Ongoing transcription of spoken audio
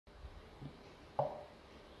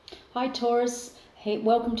Hi Taurus, hey,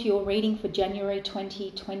 welcome to your reading for January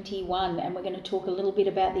 2021, and we're going to talk a little bit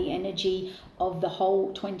about the energy of the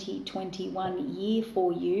whole 2021 year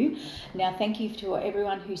for you. Now, thank you to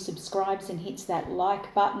everyone who subscribes and hits that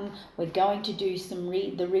like button. We're going to do some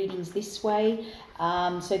the readings this way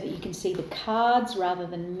so that you can see the cards rather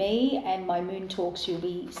than me, and my moon talks, you'll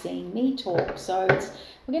be seeing me talk. So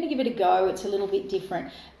we're going to give it a go. It's a little bit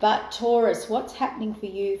different. But Taurus, what's happening for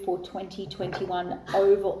you for 2021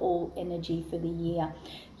 overall energy for the year?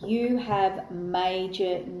 You have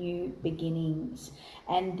major new beginnings,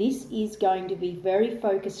 and this is going to be very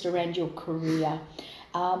focused around your career.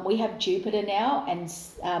 We have Jupiter now and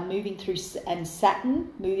moving through, and Saturn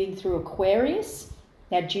moving through Aquarius.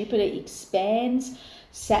 Now Jupiter expands,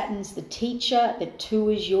 Saturn's the teacher that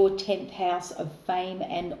tours your 10th house of fame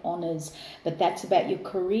and honors. But that's about your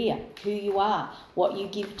career, who you are, what you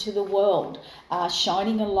give to the world,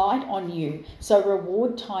 shining a light on you. So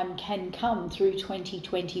reward time can come through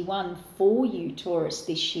 2021 for you, Taurus,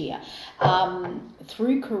 this year.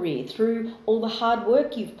 Through career, through all the hard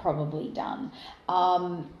work you've probably done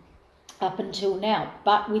up until now.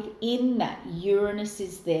 But within that, Uranus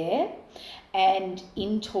is there and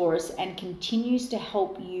in Taurus, and continues to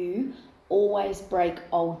help you always break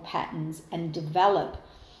old patterns and develop.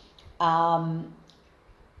 I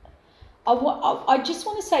just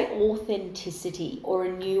want to say authenticity, or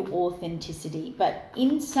a new authenticity. But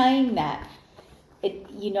in saying that,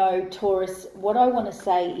 Taurus, what I want to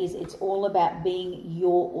say is it's all about being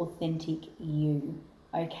your authentic you,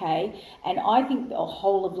 okay? And I think the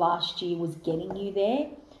whole of last year was getting you there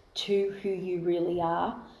to who you really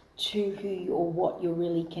are, to who you, or what you're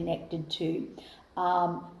really connected to.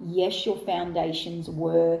 Yes, your foundations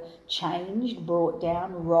were changed, brought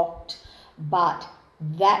down, rocked, but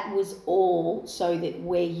that was all so that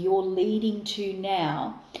where you're leading to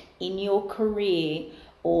now in your career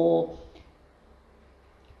or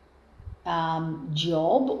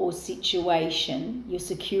job or situation, your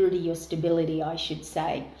security, your stability, I should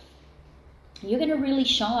say, you're going to really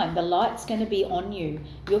shine. The light's going to be on you.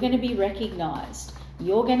 You're going to be recognized.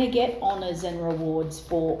 You're going to get honors and rewards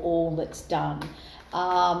for all that's done.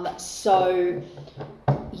 So,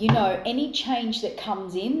 any change that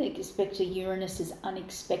comes in, especially Uranus's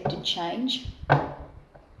unexpected change,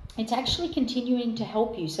 it's actually continuing to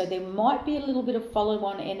help you. So there might be a little bit of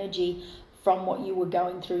follow-on energy from what you were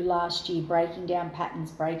going through last year, breaking down patterns,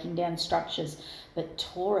 breaking down structures. But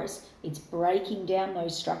Taurus, it's breaking down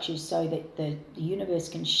those structures so that the universe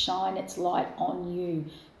can shine its light on you,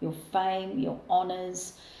 your fame, your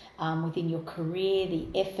honors, within your career, the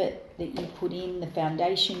effort that you put in, the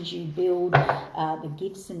foundations you build, the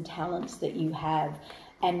gifts and talents that you have.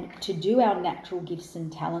 And to do our natural gifts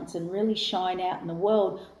and talents and really shine out in the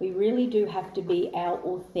world, we really do have to be our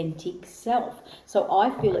authentic self. So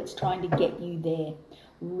I feel it's trying to get you there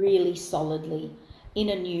really solidly in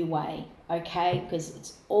a new way, okay? Because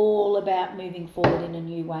it's all about moving forward in a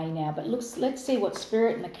new way now. But let's see what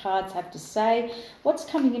Spirit and the cards have to say. What's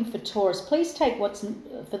coming in for Taurus? Please take what's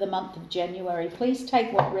for the month of January. Please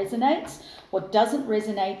take what resonates. What doesn't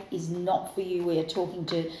resonate is not for you. We are talking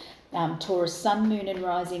to Taurus, Sun, Moon and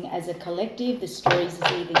Rising as a collective. The stories is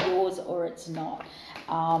either yours or it's not.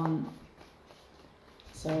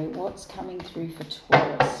 So what's coming through for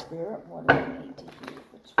Taurus, Spirit? What do we need to hear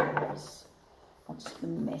for Taurus? What's the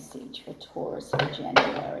message for Taurus for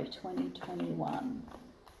January 2021?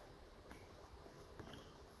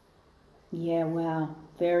 Yeah, wow.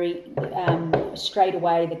 Very straight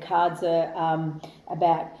away, the cards are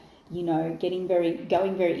about, going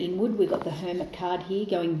very inward. We've got the Hermit card here,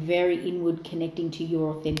 going very inward, connecting to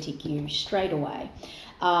your authentic you straight away.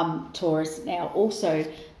 Taurus. Now, also,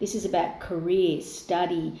 this is about career,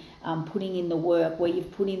 study, putting in the work, where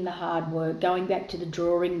you've put in the hard work, going back to the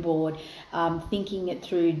drawing board, thinking it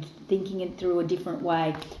through a different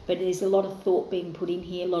way. But there's a lot of thought being put in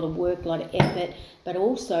here, a lot of work, a lot of effort. But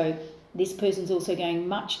also, this person's also going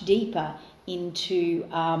much deeper into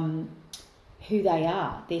who they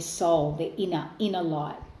are, their soul, their inner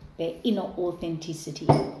light, their inner authenticity.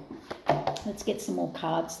 Let's get some more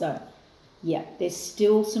cards though. Yeah, there's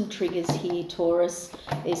still some triggers here, Taurus.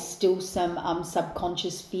 There's still some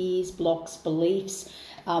subconscious fears, blocks, beliefs,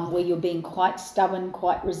 where you're being quite stubborn,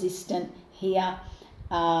 quite resistant here,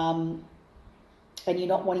 and you're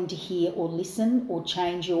not wanting to hear or listen or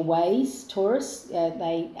change your ways, Taurus.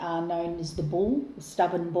 They are known as the bull, the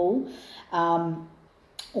stubborn bull.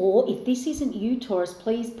 Or if this isn't you, Taurus,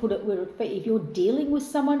 please put it where if you're dealing with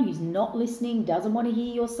someone who's not listening, doesn't want to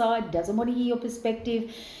hear your side, doesn't want to hear your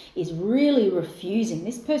perspective, is really refusing.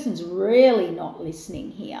 This person's really not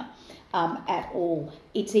listening here at all.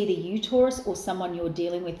 It's either you, Taurus, or someone you're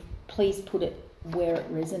dealing with please put it where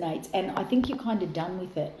it resonates. And I think you're kind of done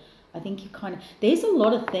with it. I think you kind of, there's a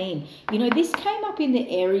lot of theme. You know, this came up in the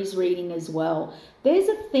Aries reading as well. There's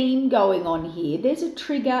a theme going on here. There's a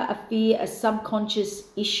trigger, a fear, a subconscious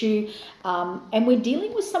issue. And we're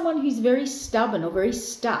dealing with someone who's very stubborn or very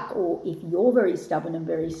stuck, or if you're very stubborn and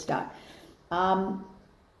very stuck.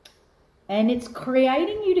 And it's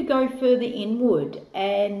creating you to go further inward.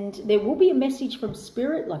 And there will be a message from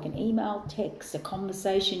Spirit, like an email, text, a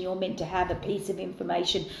conversation you're meant to have, a piece of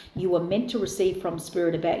information you are meant to receive from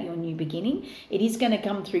Spirit about your new beginning. It is going to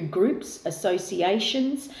come through groups,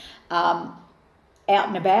 associations, out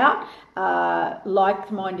and about,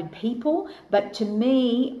 like-minded people. But to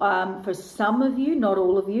me, for some of you, not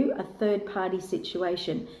all of you, a third-party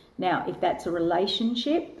situation. Now, if that's a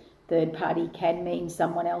relationship, third party can mean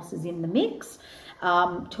someone else is in the mix,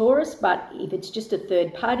 Taurus, but if it's just a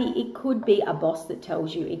third party, it could be a boss that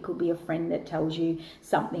tells you, it could be a friend that tells you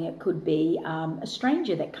something, it could be a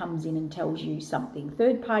stranger that comes in and tells you something.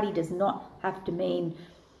 Third party does not have to mean,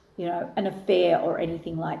 you know, an affair or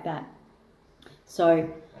anything like that. So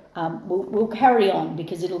we'll carry on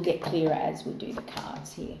because it'll get clearer as we do the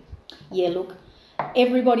cards here. Yeah, look.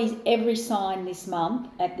 Every sign this month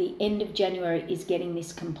at the end of January is getting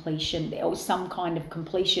this completion, or some kind of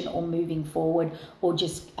completion, or moving forward, or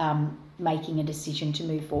just making a decision to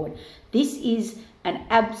move forward. This is an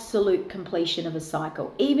absolute completion of a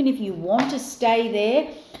cycle. Even if you want to stay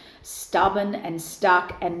there, stubborn and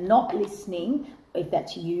stuck and not listening, if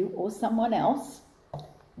that's you or someone else,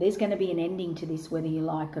 there's going to be an ending to this, whether you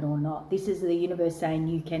like it or not. This is the universe saying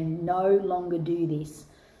you can no longer do this.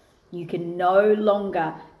 You can no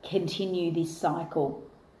longer continue this cycle.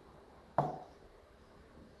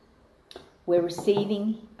 We're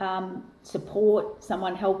receiving support,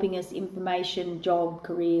 someone helping us, information, job,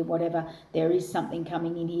 career, whatever. There is something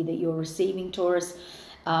coming in here that you're receiving, Taurus.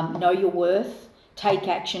 Know your worth, take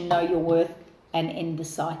action, know your worth, and end the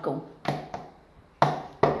cycle.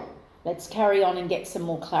 Let's carry on and get some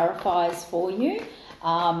more clarifiers for you.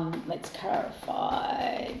 Let's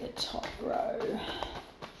clarify the top row.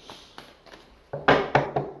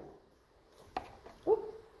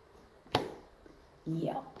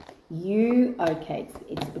 Yeah, okay,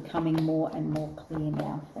 it's becoming more and more clear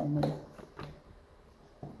now for me.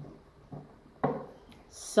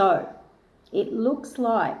 So, it looks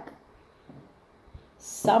like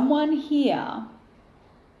someone here,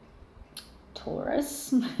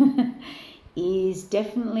 Taurus, is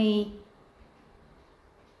definitely,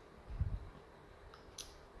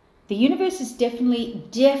 the universe is definitely,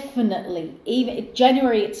 even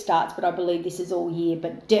January it starts, but I believe this is all year,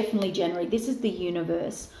 but definitely January. This is the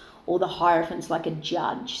universe, or the Hierophant's, like a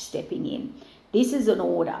judge stepping in. This is an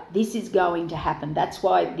order. This is going to happen. That's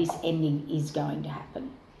why this ending is going to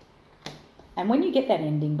happen. And when you get that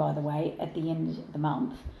ending, by the way, at the end of the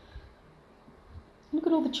month, look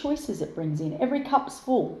at all the choices it brings in. Every cup's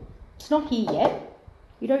full. It's not here yet.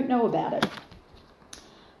 You don't know about it.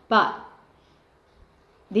 But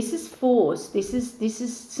this is force. This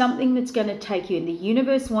is something that's going to take you. And the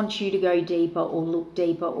universe wants you to go deeper, or look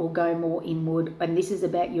deeper, or go more inward. And this is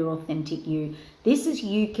about your authentic you. This is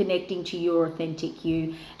you connecting to your authentic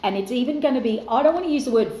you. And it's even going to be, I don't want to use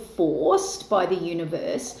the word forced by the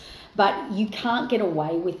universe, but you can't get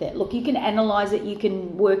away with it. Look, you can analyze it. You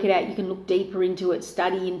can work it out. You can look deeper into it,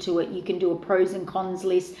 study into it. You can do a pros and cons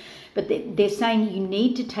list. But they're saying you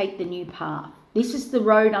need to take the new path. This is the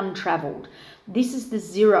road untraveled. This is the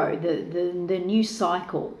zero, the new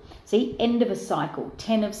cycle. See, end of a cycle,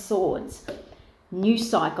 10 of Swords. New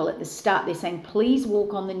cycle at the start. They're saying, please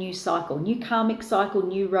walk on the new cycle. New karmic cycle,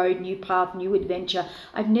 new road, new path, new adventure.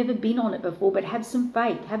 I've never been on it before, but have some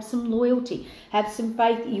faith, have some loyalty, have some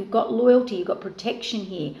faith. You've got loyalty, you've got protection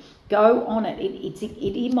here. Go on it.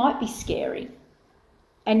 It might be scary.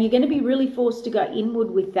 And you're going to be really forced to go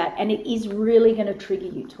inward with that. And it is really going to trigger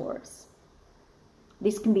you, Taurus.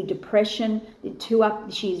 This can be depression,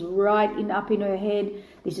 she's right up in her head.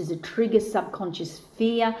 This is a trigger, subconscious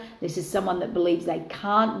fear. This is someone that believes they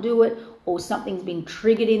can't do it, or something's been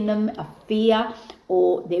triggered in them, a fear,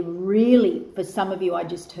 or they're really, for some of you, I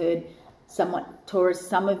just heard someone, Taurus,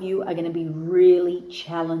 some of you are going to be really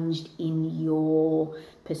challenged in your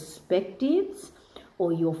perspectives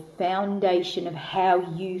or your foundation of how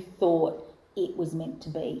you thought it was meant to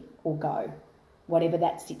be or go. Whatever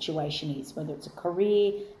that situation is, whether it's a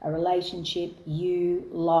career, a relationship, you,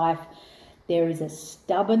 life, there is a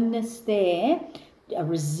stubbornness there, a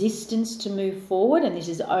resistance to move forward. And this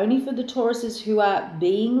is only for the Tauruses who are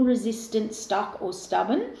being resistant, stuck, or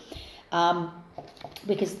stubborn.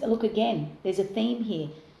 Because, look, again, there's a theme here.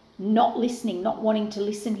 Not listening, not wanting to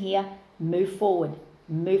listen here. Move forward.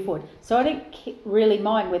 move forward. So I don't really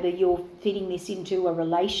mind whether you're fitting this into a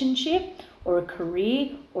relationship or a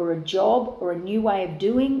career or a job or a new way of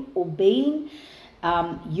doing or being.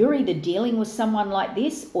 You're either dealing with someone like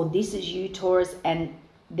this, or this is you, Taurus, and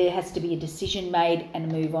there has to be a decision made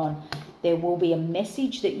and a move on. There will be a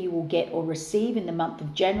message that you will get or receive in the month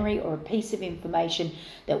of January, or a piece of information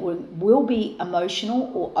that will be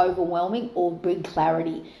emotional or overwhelming or bring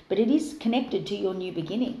clarity. But it is connected to your new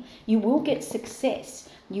beginning. You will get success.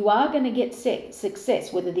 You are going to get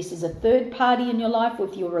success, whether this is a third party in your life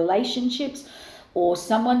with your relationships, or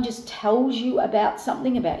someone just tells you about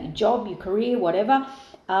something, about your job, your career, whatever.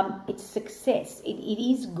 It's success. It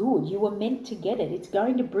is good. You were meant to get it. It's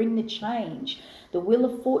going to bring the change. The Wheel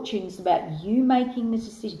of Fortune is about you making the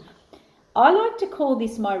decision. I like to call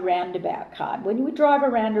this my roundabout card. When you drive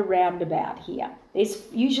around a roundabout here, there's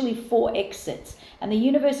usually 4 exits. And the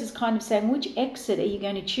universe is kind of saying, which exit are you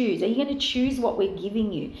going to choose? Are you going to choose what we're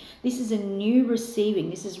giving you? This is a new receiving.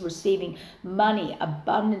 This is receiving money,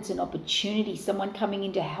 abundance, and opportunity. Someone coming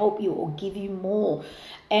in to help you or give you more.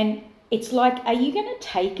 And it's like, are you going to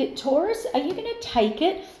take it, Taurus? Are you going to take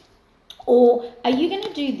it? Or are you going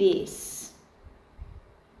to do this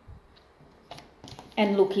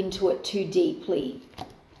and look into it too deeply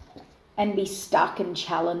and be stuck and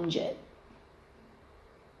challenge it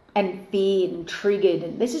and fear and triggered?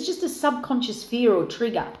 And this is just a subconscious fear or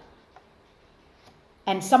trigger.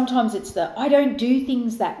 And sometimes it's I don't do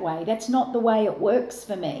things that way. That's not the way it works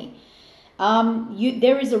for me.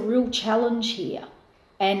 There is a real challenge here.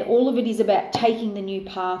 And all of it is about taking the new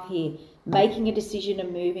path here, making a decision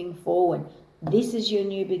and moving forward. This is your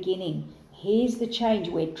new beginning. Here's the change.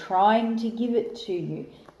 We're trying to give it to you,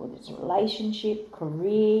 whether it's a relationship,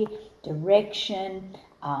 career, direction.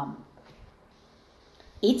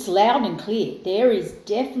 It's loud and clear. There is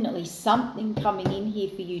definitely something coming in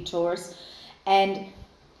here for you, Taurus. And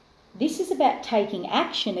this is about taking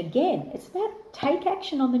action again. It's about take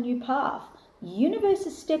action on the new path. Universe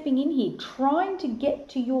is stepping in here, trying to get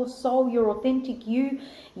to your soul, your authentic you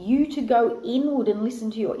to go inward and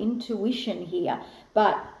listen to your intuition here.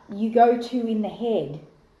 But you go too in the head.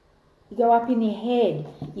 You go up in your head.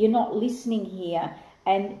 You're not listening here.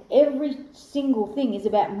 And every single thing is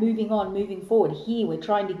about moving on, moving forward. Here, we're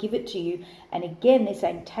trying to give it to you. And again, they're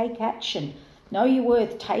saying, take action. Know your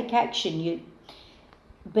worth, take action.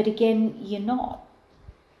 But again, you're not.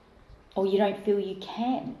 Or you don't feel you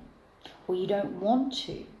can. Or you don't want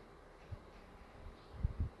to.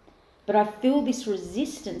 But I feel this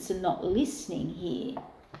resistance and not listening here,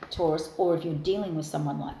 Taurus, or if you're dealing with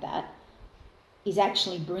someone like that, is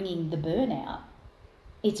actually bringing the burnout.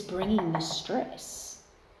 It's bringing the stress.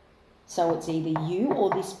 So it's either you or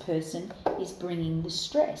this person is bringing the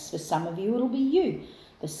stress. For some of you, it'll be you.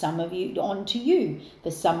 For some of you, on to you.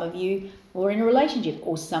 For some of you, or in a relationship.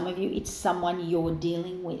 Or some of you, it's someone you're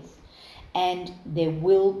dealing with. And there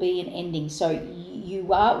will be an ending. So you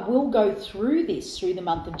will go through this through the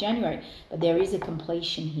month of January, but there is a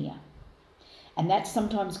completion here. And that's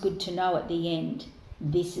sometimes good to know at the end.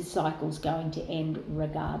 This cycle's going to end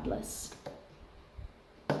regardless.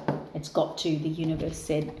 It's got to. The universe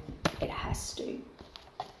said it has to.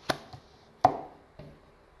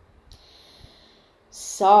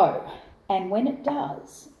 So, and when it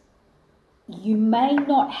does, you may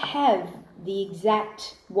not have the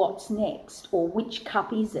exact what's next or which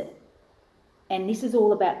cup is it. And this is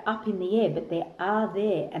all about up in the air, but they are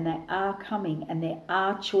there and they are coming and there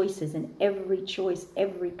are choices, and every choice,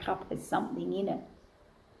 every cup has something in it.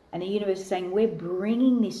 And the universe is saying, we're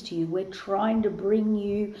bringing this to you. We're trying to bring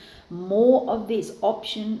you more of this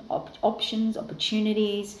options,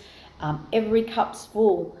 opportunities. Every cup's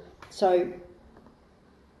full. So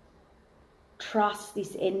trust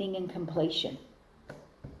this ending and completion.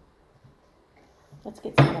 Let's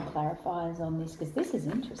get some more clarifiers on this, because this is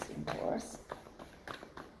interesting for us.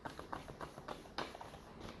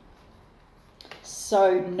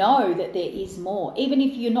 So know that there is more, even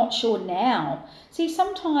if you're not sure now. See,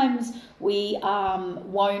 sometimes we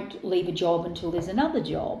won't leave a job until there's another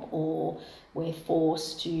job, or we're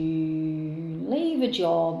forced to leave a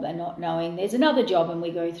job and not knowing there's another job, and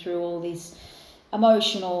we go through all this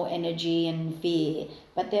emotional energy and fear.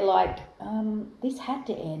 But they're like, this had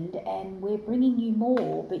to end and we're bringing you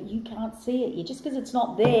more, but you can't see it. Just because it's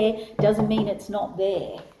not there doesn't mean it's not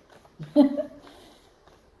there.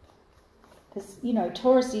 Because, you know,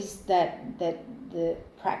 Taurus is that the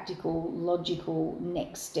practical, logical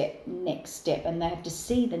next step, and they have to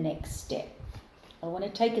see the next step. I want to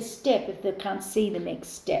take a step if they can't see the next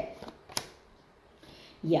step.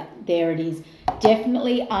 Yeah, there it is.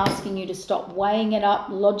 Definitely asking you to stop weighing it up,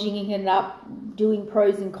 lodging it up, doing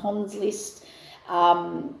pros and cons lists,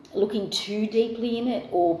 looking too deeply in it,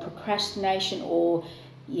 or procrastination, or,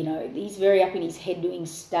 you know, he's very up in his head doing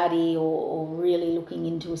study, or really looking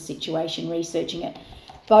into a situation, researching it.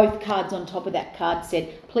 Both cards on top of that card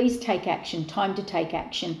said, please take action, time to take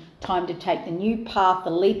action, time to take the new path,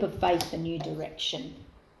 the leap of faith, the new direction.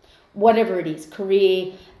 Whatever it is,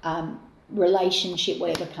 career, relationship,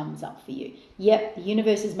 whatever comes up for you. Yep, the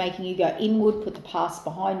universe is making you go inward, put the past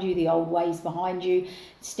behind you, the old ways behind you,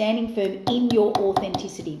 standing firm in your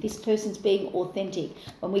authenticity. This person's being authentic.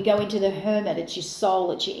 When we go into the hermit, it's your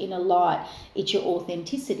soul, it's your inner light, it's your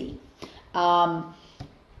authenticity.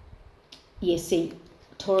 See,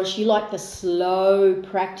 Taurus, you like the slow,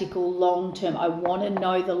 practical, long-term. I want to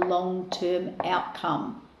know the long-term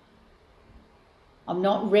outcome. I'm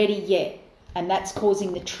not ready yet. And that's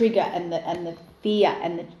causing the trigger and the fear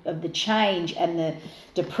and of the change and the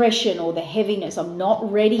depression or the heaviness. I'm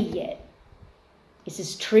not ready yet. This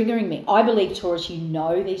is triggering me. I believe, Taurus, you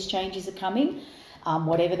know these changes are coming,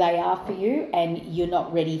 whatever they are for you, and you're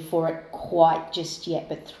not ready for it quite just yet.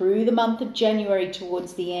 But through the month of January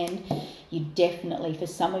towards the end, you definitely, for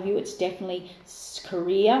some of you, it's definitely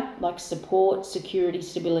career, like support, security,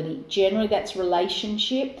 stability. Generally, that's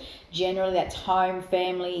relationship. Generally, that's home,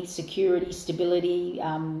 family, security, stability.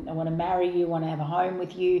 I want to marry you, want to have a home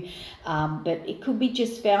with you. But it could be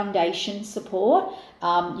just foundation support.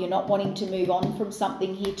 You're not wanting to move on from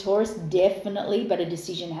something here, Taurus, definitely, but a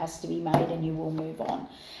decision has to be made and you will move on.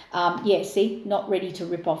 See, not ready to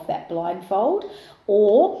rip off that blindfold.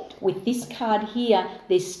 Or with this card here,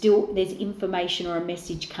 there's information or a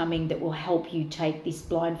message coming that will help you take this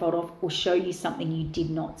blindfold off or show you something you did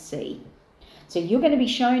not see. So you're going to be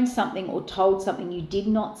shown something or told something you did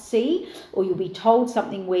not see, or you'll be told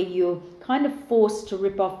something where you're kind of forced to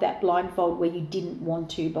rip off that blindfold where you didn't want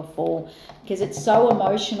to before, because it's so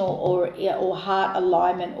emotional or heart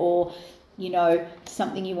alignment, or, you know,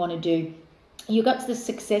 something you want to do. You got the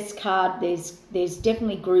success card. There's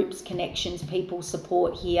definitely groups, connections, people,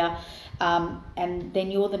 support here, and then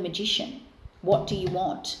you're the magician. What do you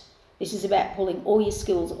want? This is about pulling all your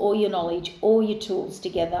skills, all your knowledge, all your tools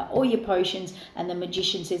together, all your potions, and the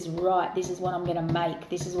magician says, right, this is what I'm going to make.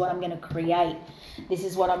 This is what I'm going to create. This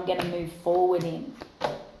is what I'm going to move forward in.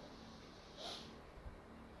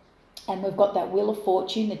 And we've got that Wheel of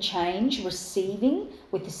Fortune, the change, receiving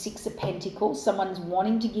with the Six of Pentacles. Someone's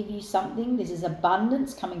wanting to give you something. This is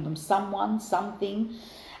abundance coming from someone, something.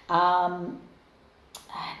 And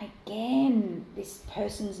again, this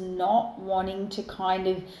person's not wanting to kind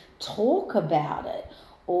of talk about it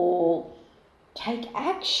or take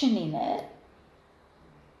action in it.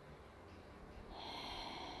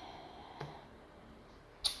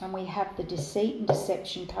 And we have the Deceit and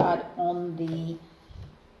Deception card on the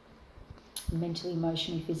mentally,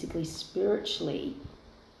 emotionally, physically, spiritually.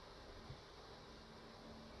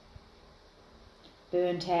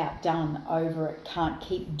 Burnt out, done, over it, can't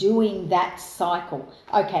keep doing that cycle.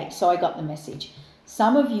 Okay, so I got the message.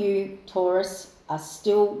 Some of you, Taurus, are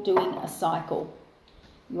still doing a cycle.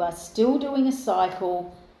 You are still doing a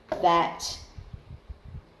cycle that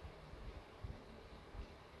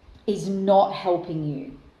is not helping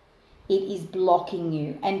you. It is blocking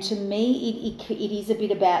you. And to me, it is a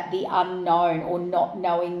bit about the unknown, or not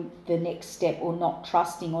knowing the next step, or not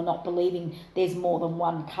trusting, or not believing there's more than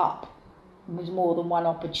one cup. There's more than one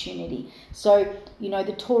opportunity. So, you know,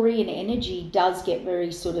 the Taurian energy does get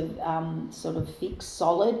very sort of fixed,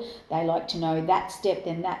 solid. They like to know that step,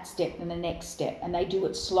 then the next step. And they do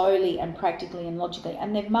it slowly and practically and logically.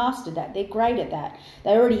 And they've mastered that. They're great at that. They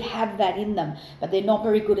already have that in them. But they're not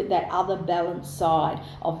very good at that other balanced side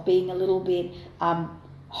of being a little bit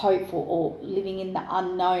hopeful, or living in the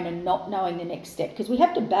unknown and not knowing the next step. Because we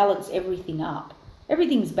have to balance everything up.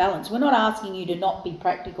 Everything's balanced. We're not asking you to not be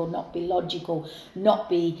practical, not be logical, not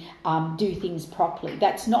be do things properly.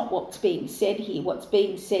 That's not what's being said here. What's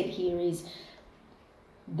being said here is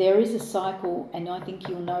there is a cycle, and I think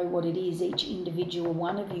you'll know what it is, each individual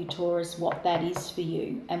one of you, Taurus, what that is for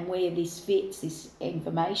you and where this fits, this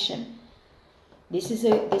information. This is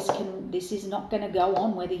not going to go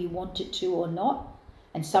on whether you want it to or not,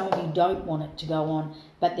 and some of you don't want it to go on,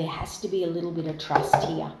 but there has to be a little bit of trust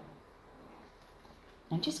here.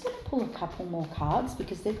 I'm just going to pull a couple more cards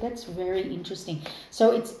because that's very interesting.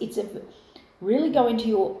 So it's a really go into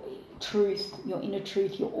your truth, your inner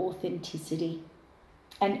truth, your authenticity.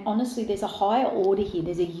 And honestly, there's a higher order here.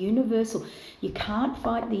 There's a universal. You can't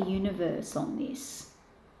fight the universe on this.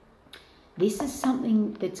 This is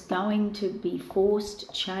something that's going to be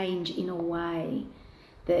forced change in a way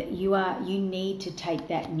that you need to take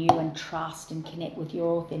that new and trust and connect with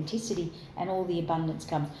your authenticity, and all the abundance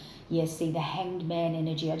comes. Yes, see the Hanged Man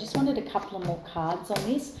energy. I just wanted a couple of more cards on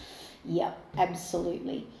this. Yeah,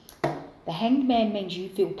 absolutely. The Hanged Man means you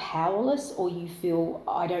feel powerless, or you feel,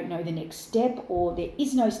 I don't know the next step, or there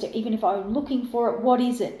is no step. Even if I'm looking for it, what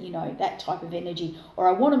is it? You know, that type of energy. Or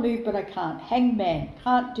I want to move, but I can't. Hanged Man,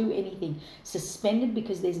 can't do anything. Suspended,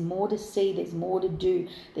 because there's more to see, there's more to do,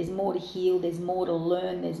 there's more to heal, there's more to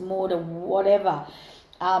learn, there's more to whatever.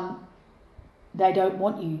 They don't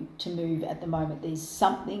want you to move at the moment. There's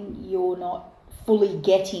something you're not fully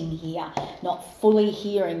getting here, not fully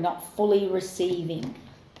hearing, not fully receiving.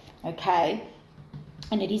 Okay,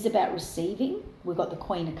 and it is about receiving. We've got the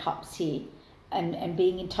Queen of Cups here, and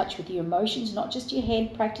being in touch with your emotions, not just your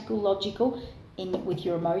head, practical, logical, with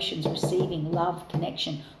your emotions, receiving, love,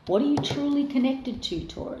 connection. What are you truly connected to,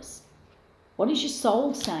 Taurus? What is your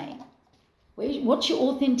soul saying? What's your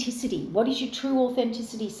authenticity? What is your true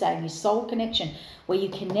authenticity saying? Your soul connection, where you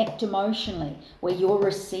connect emotionally, where you're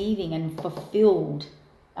receiving and fulfilled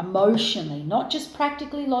emotionally, not just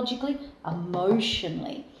practically, logically,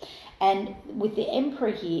 emotionally. And with the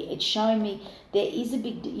Emperor here, it's showing me there is a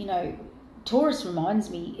big, you know, Taurus reminds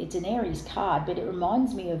me, it's an Aries card, but it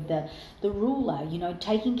reminds me of the ruler, you know,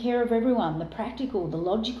 taking care of everyone, the practical, the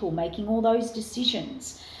logical, making all those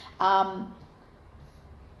decisions.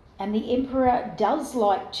 And the Emperor does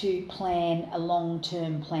like to plan a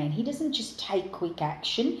long-term plan. He doesn't just take quick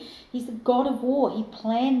action. He's the god of war. He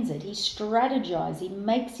plans it. He strategizes. He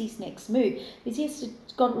makes his next move. Because he's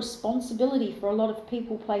got responsibility for a lot of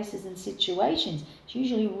people, places, and situations. He's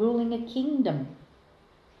usually ruling a kingdom.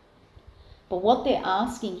 But what they're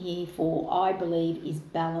asking here for, I believe, is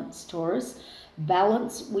balance, Taurus.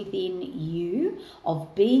 Balance within you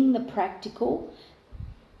of being the practical,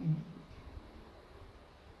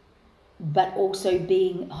 but also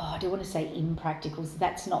being, I don't want to say impractical, so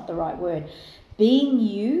that's not the right word. Being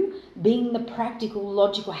you, being the practical,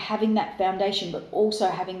 logical, having that foundation, but also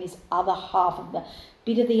having this other half of the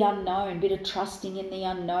bit of the unknown, bit of trusting in the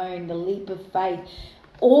unknown, the leap of faith,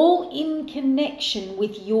 all in connection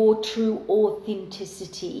with your true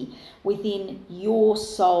authenticity within your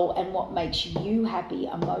soul and what makes you happy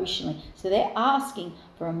emotionally. So they're asking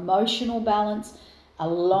for emotional balance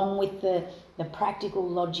along with the practical,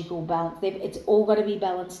 logical balance. It's all got to be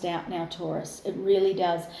balanced out now, Taurus. It really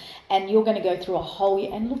does. And you're going to go through a whole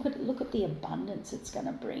year, and look at the abundance it's going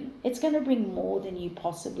to bring. It's going to bring more than you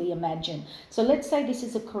possibly imagine. So let's say this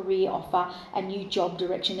is a career offer, a new job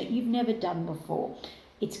direction that you've never done before.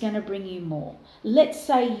 It's going to bring you more. Let's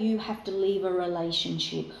say you have to leave a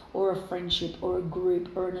relationship or a friendship or a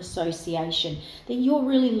group or an association that you're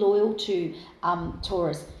really loyal to,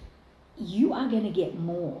 Taurus. You are going to get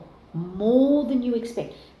more than you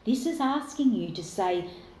expect. This is asking you to say,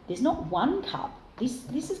 there's not one cup.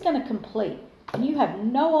 This is going to complete. And you have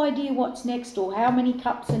no idea what's next or how many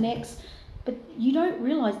cups are next, but you don't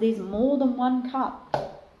realize there's more than one cup.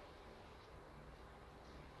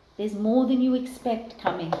 There's more than you expect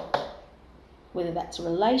coming. Whether that's a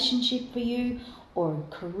relationship for you or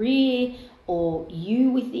a career or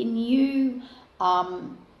you within you,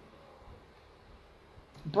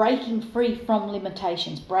 breaking free from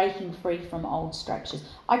limitations, breaking free from old structures.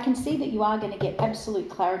 I can see that you are going to get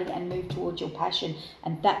absolute clarity and move towards your passion,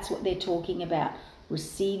 and that's what they're talking about.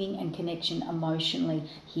 Receiving and connection emotionally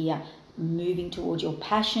here, moving towards your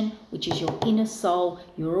passion, which is your inner soul,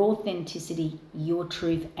 your authenticity, your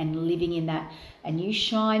truth, and living in that. And you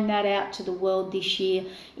shine that out to the world this year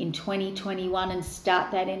in 2021 and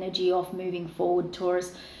start that energy off moving forward,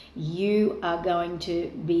 Taurus. You are going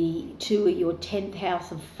to be to your 10th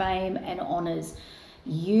house of fame and honors.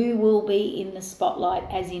 You will be in the spotlight,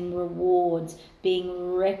 as in rewards,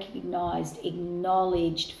 being recognized,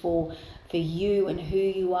 acknowledged for you and who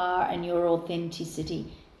you are and your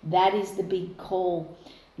authenticity. That is the big call.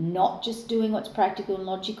 Not just doing what's practical and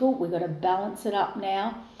logical. We've got to balance it up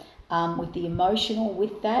now with the emotional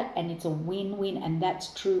with that, and it's a win-win, and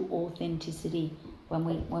that's true authenticity when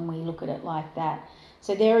we look at it like that.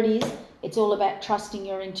 So there it is. It's all about trusting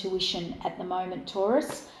your intuition at the moment,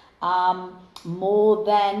 Taurus. More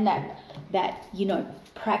than that, you know,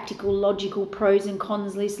 practical, logical pros and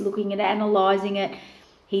cons list, looking at analysing it.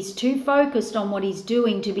 He's too focused on what he's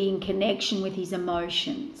doing to be in connection with his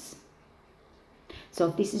emotions. So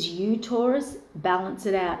if this is you, Taurus, balance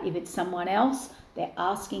it out. If it's someone else, they're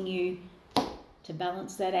asking you to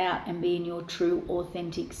balance that out and be in your true,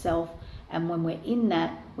 authentic self. And when we're in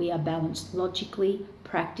that, we are balanced logically,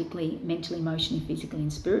 practically, mentally, emotionally, physically,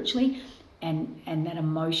 and spiritually. And that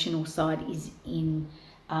emotional side is in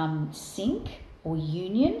sync or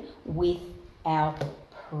union with our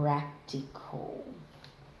practical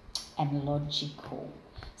and logical.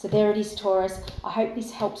 So there it is, Taurus. I hope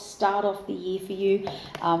this helps start off the year for you.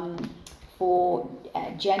 For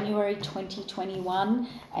January 2021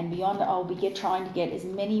 and beyond, I'll be trying to get as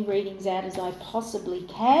many readings out as I possibly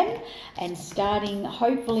can, and starting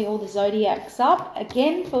hopefully all the zodiacs up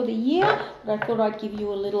again for the year. But I thought I'd give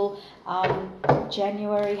you a little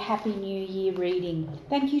January Happy New Year reading.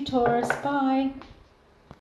 Thank you, Taurus. Bye.